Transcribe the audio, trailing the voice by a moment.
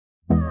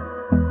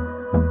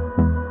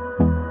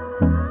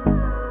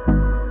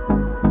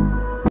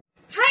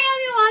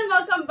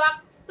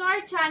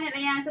our channel.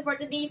 Ayan, so for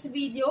today's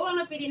video,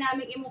 ang napili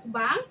namin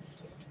imukbang,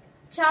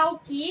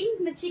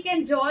 Chowking na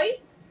Chicken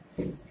Joy.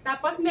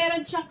 Tapos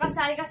meron siyang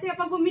kasali, kasi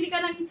kapag bumili ka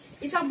ng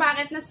isang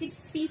bucket na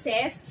 6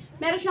 pieces,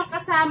 meron siyang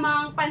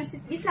kasamang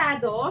pansit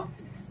gisado,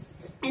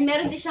 and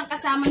meron din siyang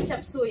kasamang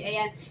chop suey.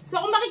 Ayan. So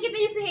kung makikita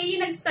nyo si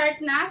Hailey, nag-start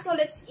na. So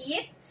let's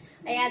eat.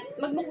 Ayan,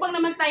 magmukbang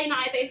naman tayo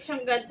ng ito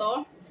siyang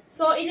ganito.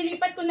 So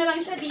inilipat ko na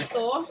lang siya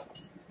dito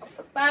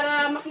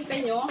para makita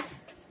nyo.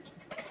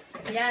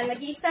 Ayan,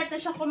 nag-i-start na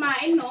siyang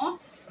kumain,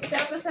 no?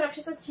 Sarap na sarap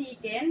siya sa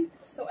chicken.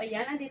 So,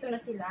 ayan, andito na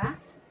sila.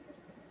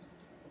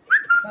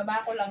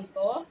 Baba ko lang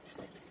to.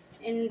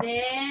 And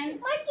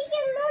then... More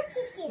chicken, more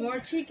chicken.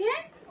 More chicken?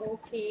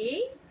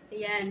 Okay.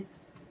 Ayan.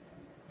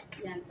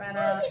 Ayan,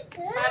 para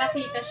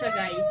kita siya,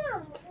 guys.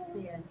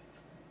 Ayan.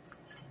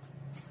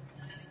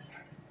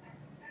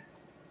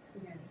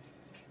 Ayan.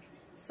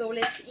 So,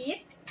 let's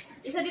eat.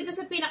 Isa dito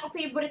sa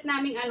pinaka-favorite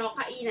naming,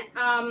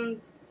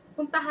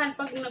 puntahan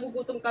pag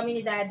nagugutom kami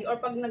ni Daddy or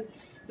pag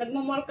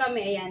nagmamall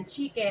kami, ayan,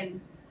 chicken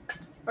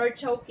or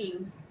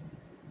Chowking.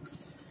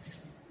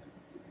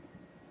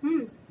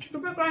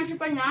 Super crunchy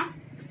pa niya.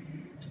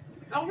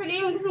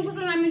 Actually, yung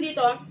gusto namin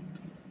dito,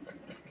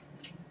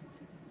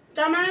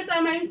 tama na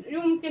tama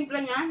yung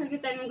timpla niya,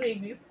 nakita ng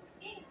gravy.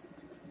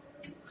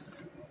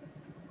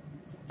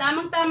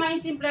 Tamang-tama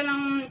yung timpla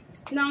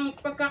ng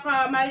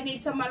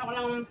pagkaka-marinate sa manok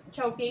ng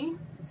Chowking.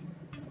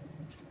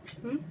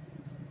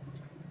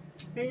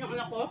 Yan yung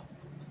anak ko.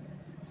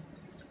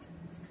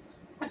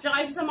 At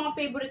saka isa sa mga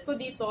favorite ko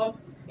dito,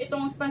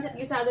 itong pansit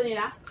gisado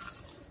nila.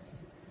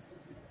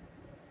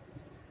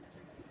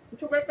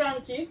 Super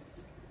crunchy.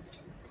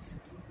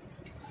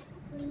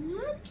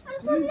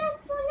 Ang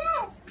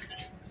punas-punas.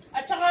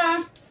 At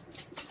saka,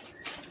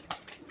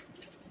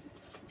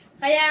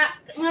 kaya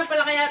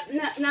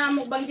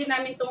na-mukbang din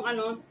namin tong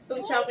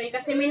Chowking.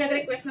 Kasi may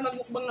nag-request na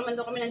mag-mukbang naman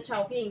daw kami ng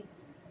Chowking.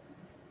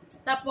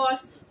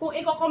 Tapos, kung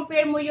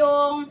i-compare mo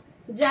yung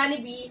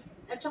Jollibee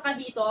at saka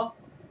dito,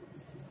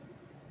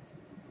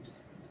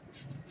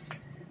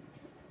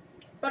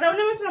 pareho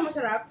naman sila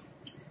masarap.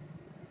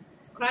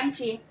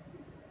 Crunchy.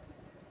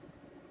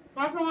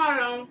 Kaso nga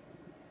lang,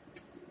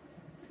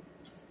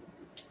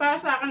 para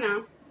sa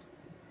akin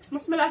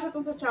mas malasa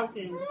itong sa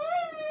Chowking.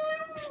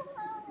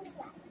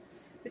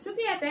 It's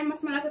okay ate,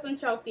 mas malasa itong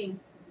Chowking.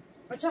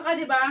 At saka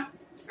diba,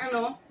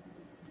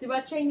 diba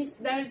Chinese,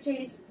 dahil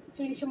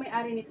Chinese yung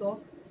may-ari nito,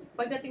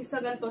 pagdating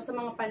sa ganito, sa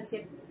mga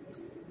pansit,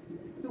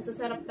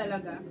 masasarap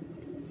talaga.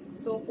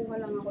 So, kuha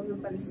lang ako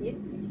ng pansit.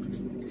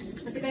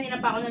 Kasi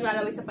kanina pa ako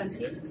naglalaway sa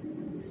pansit.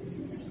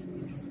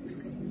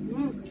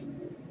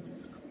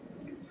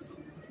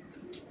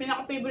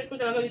 Pinaka-favorite ko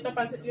talaga dito,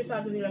 pansit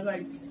gisado nila,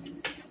 guys.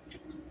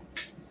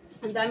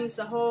 Ang daming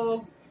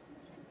sahog.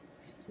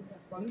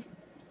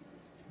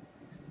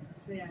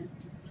 Ayan.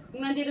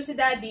 Kung nandito si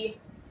Daddy,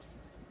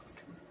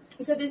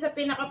 isa din sa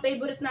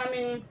pinaka-favorite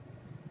namin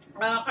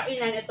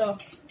kainan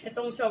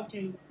itong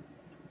Chowking.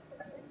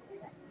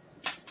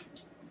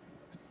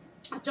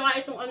 At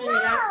saka itong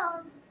nila,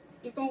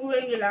 itong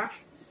gulay nila.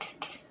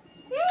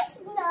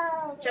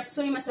 Chop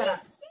suey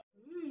masarap.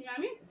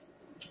 Yummy.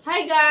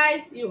 Hi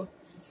guys! You.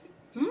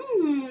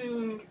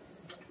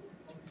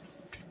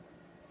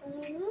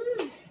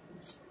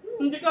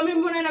 Hindi kami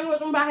muna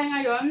naglutong bahay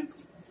ngayon.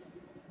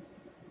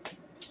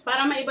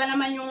 Para maiba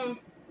naman yung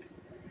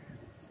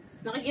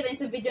nakikita nyo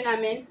sa video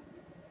namin.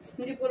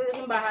 Hindi puro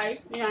lutong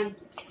bahay. Yan.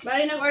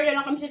 Bali nag-order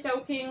lang kami sa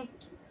Chowking.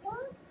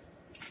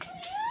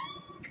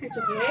 It's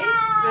okay.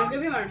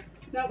 Give me more.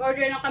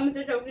 Nag-order lang kami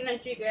sa Chowking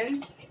ng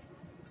chicken.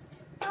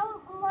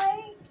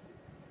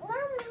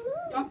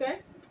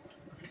 Okay.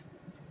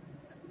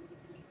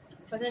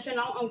 Pasensya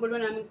na kung ang gulo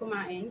namin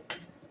kumain.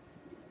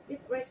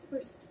 Eat rice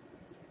first.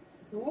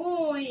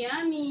 Oh,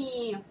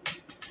 yummy!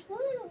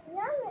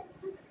 Yummy.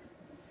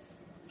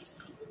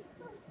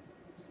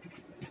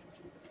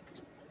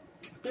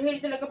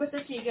 Mahilig talaga pa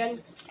sa chicken.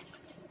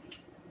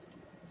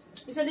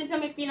 Isa din sa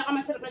may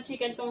pinakamasarap na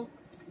chicken tong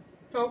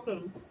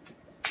Chowking.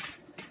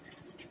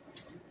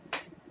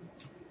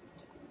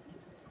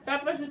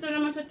 Tapos ito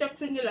naman sa chop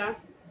suey nila.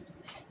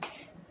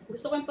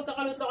 Gusto ko yung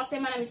pagkakaluto kasi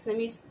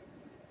manamis-namis.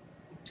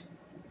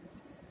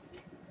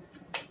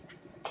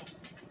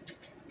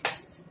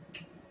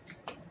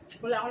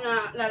 Wala akong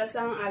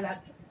nalasahang alat.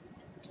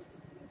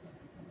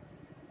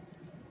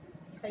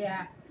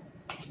 Kaya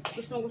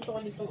gusto ko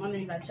ditong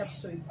nila, chop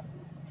suey.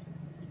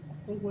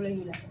 Yung gulay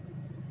nila.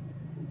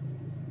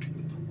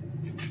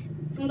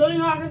 Ang dali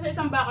nga kasi sa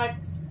isang bucket,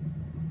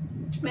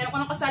 meron ko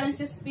nakasalang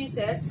 6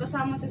 pieces,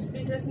 kasama 6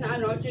 pieces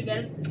na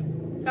chicken.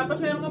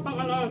 Tapos meron ka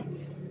pang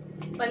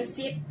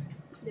pansit.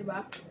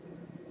 Diba?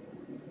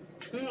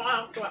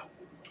 Nakakatuwa.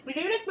 Do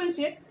you like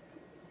pansit?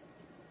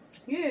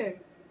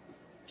 Yeah.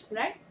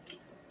 Right?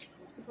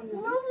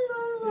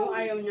 No,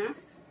 ayaw niya.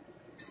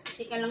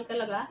 Chicken lang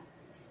talaga.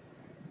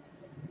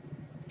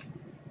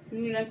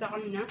 Nilanta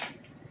kami na.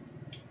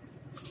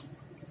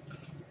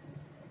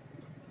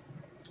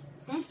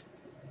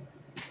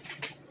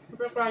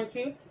 Super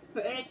crunchy.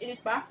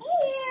 Mainit-init pa.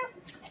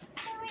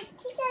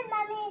 Chicken,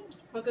 mommy.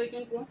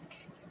 Magkaitin ko.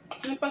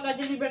 Nung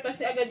pagka-deliver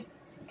kasi agad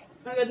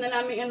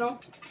na namin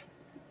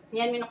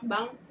yan,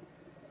 minukbang.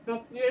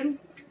 Yun.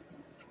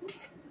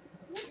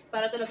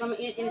 Para talaga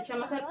mainit-init siya.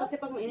 Masarap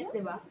kasi pag mainit,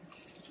 diba?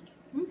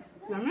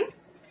 Namin?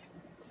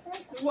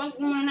 Iwan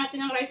muna natin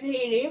ang rice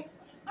Hailey.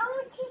 I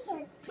want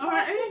chicken.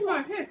 Alright, I need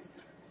more. Here.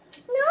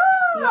 No!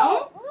 No?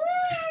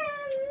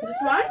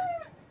 This one?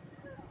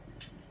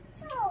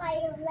 No, I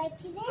don't like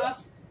this.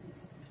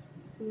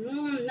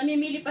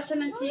 Namimili pa siya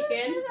ng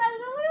chicken.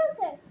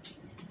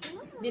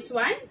 This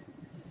one?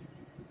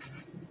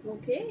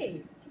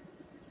 Okay.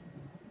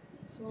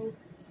 So,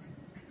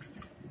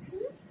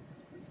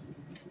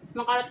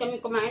 makalat kami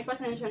kumain.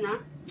 Pasensya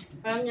na.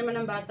 Alam niya man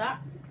ng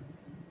bata.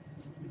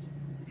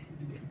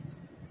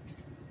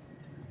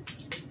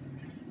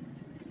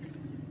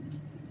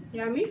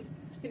 Yummy.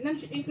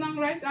 Eat ng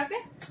rice, ate.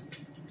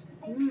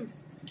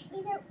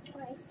 Eat up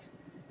rice.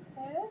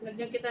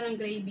 Lagyan kita ng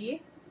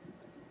gravy.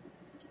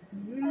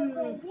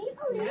 Gravy?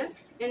 Oh, Yes.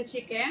 And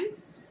chicken.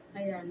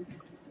 Ayan.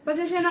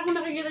 Pasensya na kung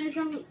nakikita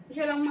niyo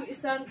siya lang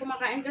mag-isa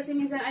kumakain kasi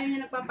minsan ayaw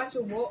niya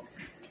nagpapasubo.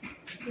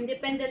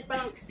 Independent pa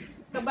lang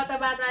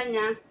kabata-bata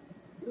niya.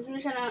 Gusto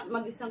niya siya na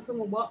mag-isang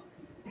sumubo.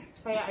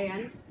 Kaya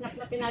ayan.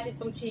 Naklapin natin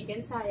itong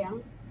chicken.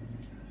 Sayang.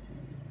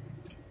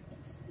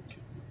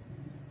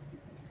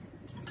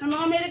 Ang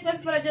mga may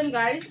request pala dyan,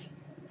 guys.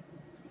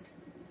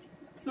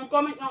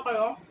 Mag-comment lang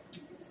kayo.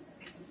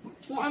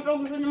 Kung ano pang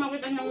gusto niyo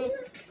makita niyo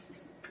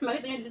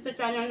dito sa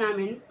channel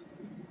namin.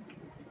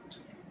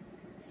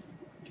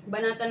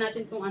 Banatan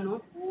natin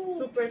itong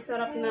super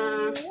sarap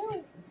na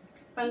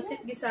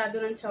pansit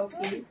gisado ng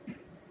Chowking.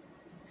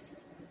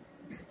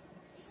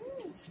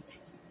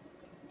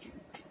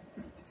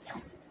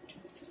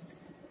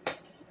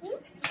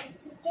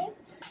 Chicken.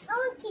 I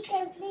want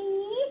chicken,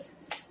 please.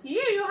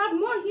 Here, you have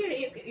more. Here,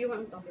 you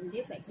want to open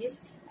this like this.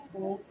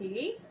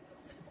 Okay.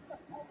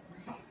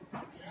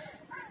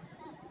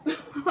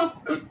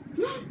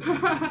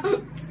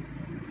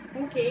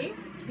 Okay.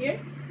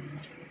 Here.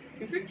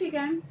 Here's your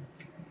chicken.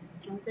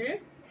 Okay.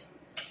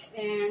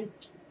 And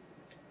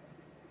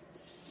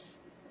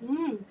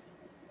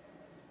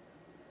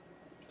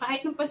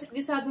kahit yung pansit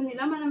gisado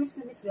nila, manamis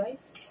na mis,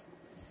 guys.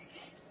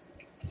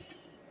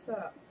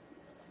 Sarap.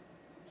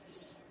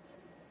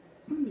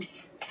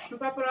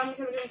 Napaparami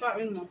talaga yung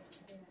kain mo.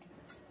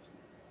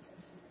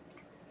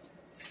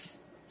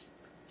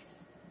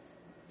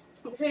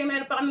 Actually,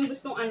 meron pa kaming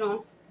gustong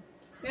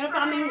meron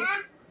pa kaming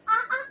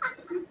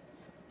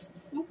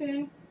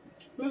okay.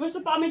 May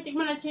gusto pa kaming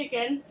tikman na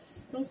chicken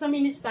yung sa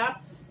mini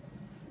stop.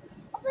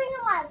 Open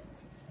naman.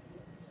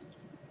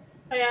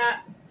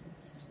 Kaya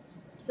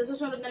sa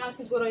susunod na lang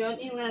siguro yon,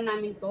 inunan na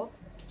namin to.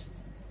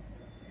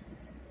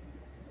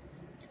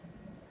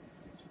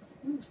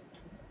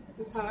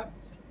 Harap.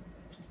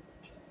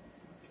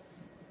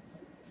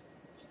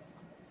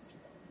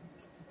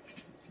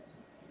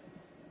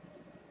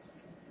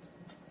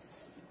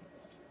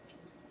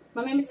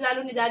 Mamimiss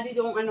lalo ni Daddy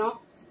yung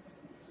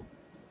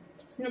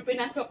yung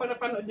pinasok ko na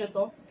panood na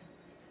to.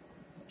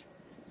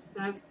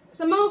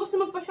 Sa mga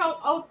gusto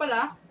magpa-shoutout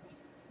pala,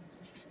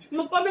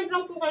 mag-comment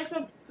lang po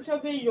kayo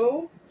sa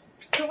video,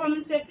 sa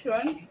comment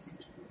section,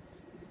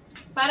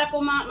 para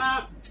po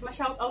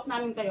ma-shoutout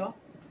namin kayo.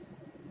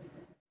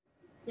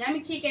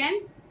 Yummy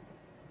chicken.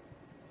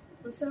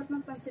 Ang sarap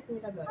ng pansit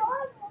nila, guys.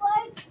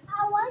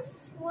 I want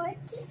more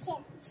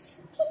chicken.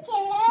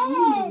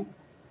 Chicken!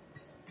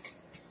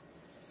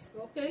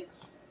 Okay.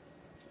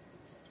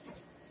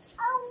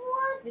 I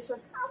want... This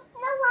one.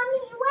 No,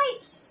 mommy,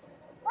 wipes.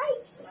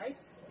 Wipes.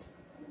 Wipes.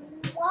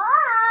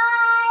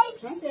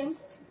 Wipes. Okay.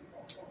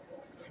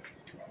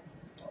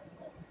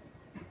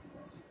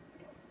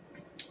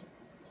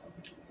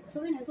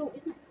 So, na, go.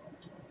 Eat na.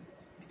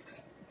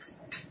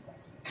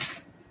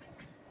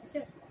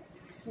 Sir.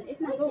 Eat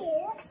na, go.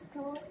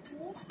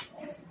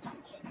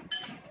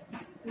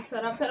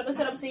 Sarap.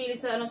 Sarap sa hili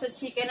sa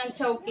chicken ng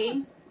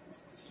Chowking.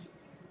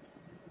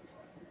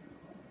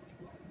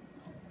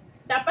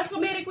 Tapos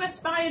kung may request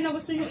pa kayo na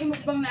gusto nyo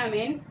imukbang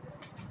namin,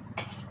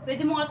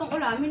 pwede mo nga itong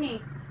ulamin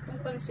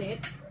itong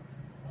pansit.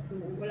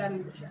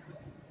 Ulamin ko siya.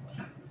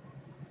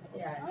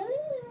 Ayan.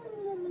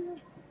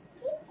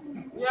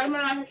 Ayan mo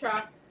na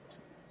siya.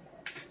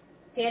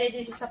 Kaya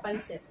din siya sa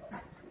pansit.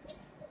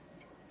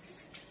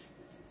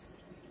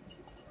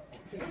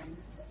 Ayan.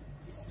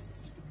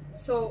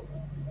 So,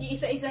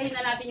 iisa-isahin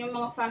na natin yung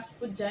mga fast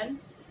food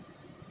dyan.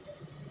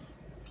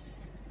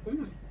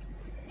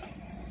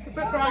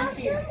 Super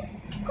crunchy.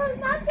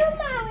 Tomato,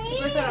 mommy.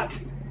 Super sarap.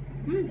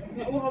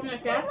 Nauhaw na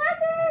siya.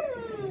 Tomato.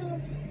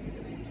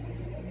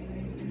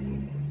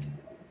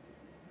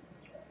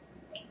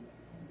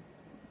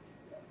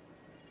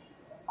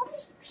 Oh,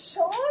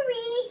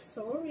 sorry.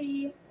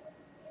 Sorry.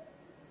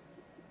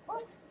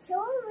 Oh,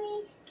 sorry.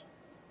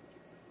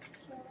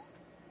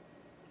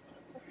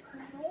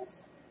 Guys,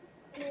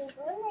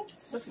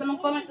 Basta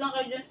mag-comment lang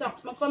kayo dyan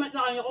mag-comment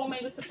lang kayo kung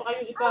may gusto pa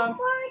kayong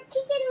more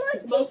chicken.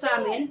 ibang sa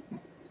amin.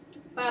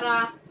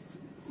 Para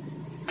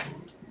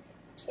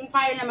kung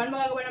kaya naman,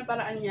 magagawa ng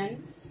paraan yan.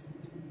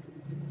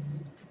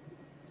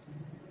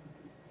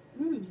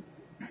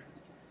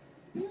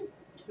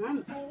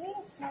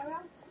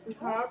 Sarap.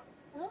 Harap.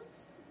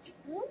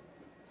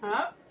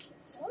 Harap.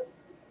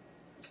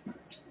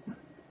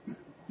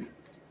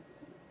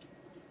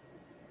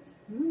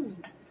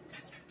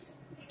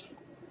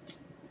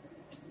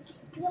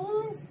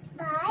 Yung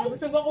guys.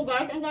 Busog ako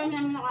guys. Ang dami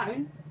namin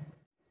nakain.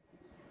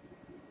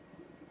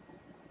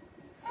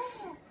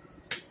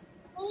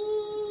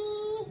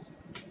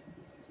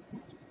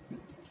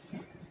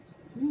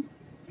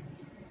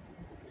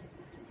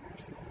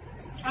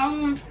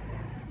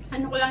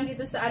 Ano ko lang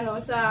dito sa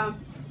sa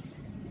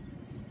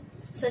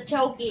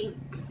Chowking.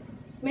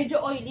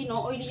 Medyo oily,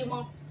 no? Oily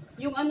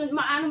yung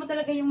maano mo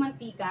talaga yung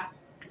mantika.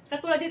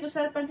 Katulad dito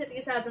sa pancit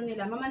gisado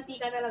nila,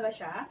 mamantika talaga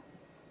siya.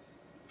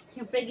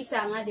 Yung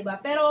pre-gisa nga, 'di ba?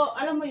 Pero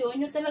alam mo 'yun,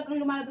 yung talagang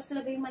lumalabas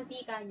talaga yung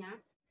mantika niya.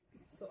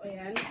 So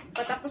ayan,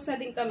 patapos na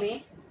din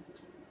kami.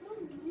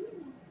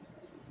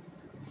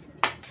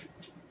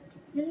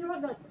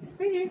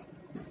 Hey.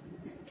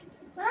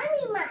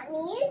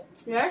 Mommy.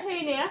 Yes,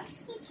 Hailey.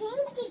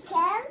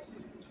 Chicken.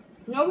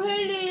 No,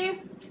 Hailey.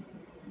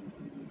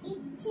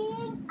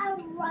 Eating a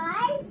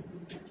rice.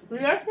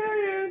 Yes,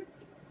 Hailey.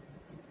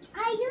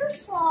 Are you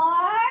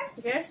sure?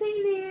 Yes,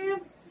 Hailey.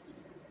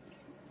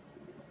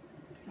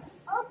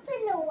 Open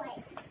the way.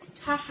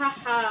 Ha ha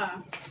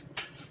ha.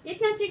 Eat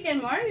na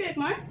chicken more. You like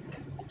more?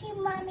 Okay,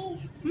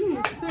 Mommy. Here's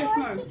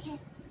more. Chicken.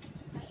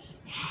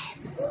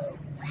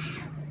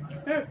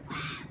 Here.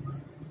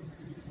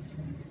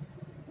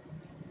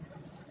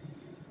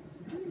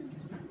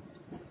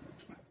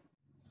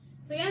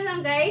 So yan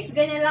lang guys,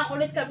 ganyan lang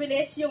ulit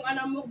kabilis yung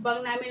mukbang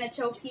namin na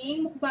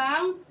Chowking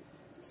Mukbang.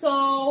 So,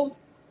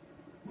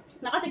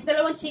 nakatig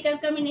 2 chicken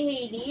kami ni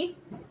Hailey.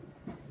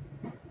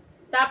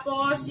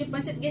 Tapos, yung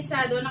pancit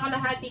gisado,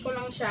 nakalahati ko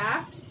lang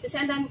siya.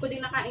 Kasi ang dami ko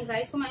din nakain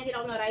rice, kumain din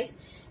ako ng rice.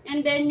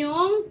 And then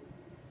yung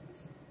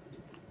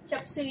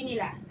chop suey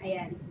nila.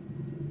 Ayan.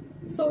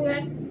 So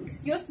yan,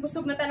 excuse,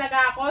 busog na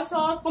talaga ako. So,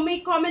 kung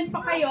may comment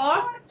pa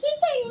kayo,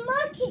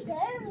 More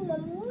chicken.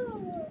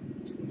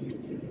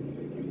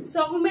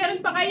 so, kung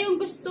meron pa kayong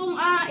gustong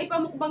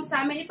ipamukbang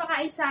sa amin,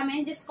 ipakain sa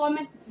amin, just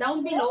comment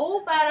down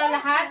below para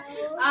lahat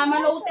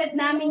manoted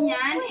namin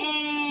yan.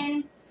 And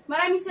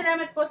maraming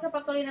salamat po sa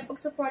patuloy na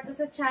pagsuporta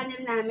sa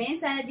channel namin.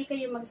 Sana di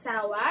kayo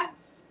magsawa.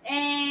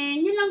 And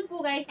yun lang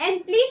po guys.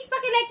 And please,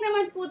 pakilike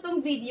naman po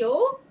tong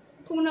video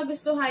kung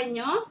nagustuhan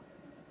nyo.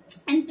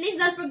 And please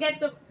don't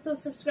forget to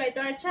subscribe to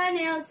our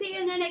channel. See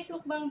you in our next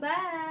mukbang.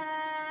 Bye!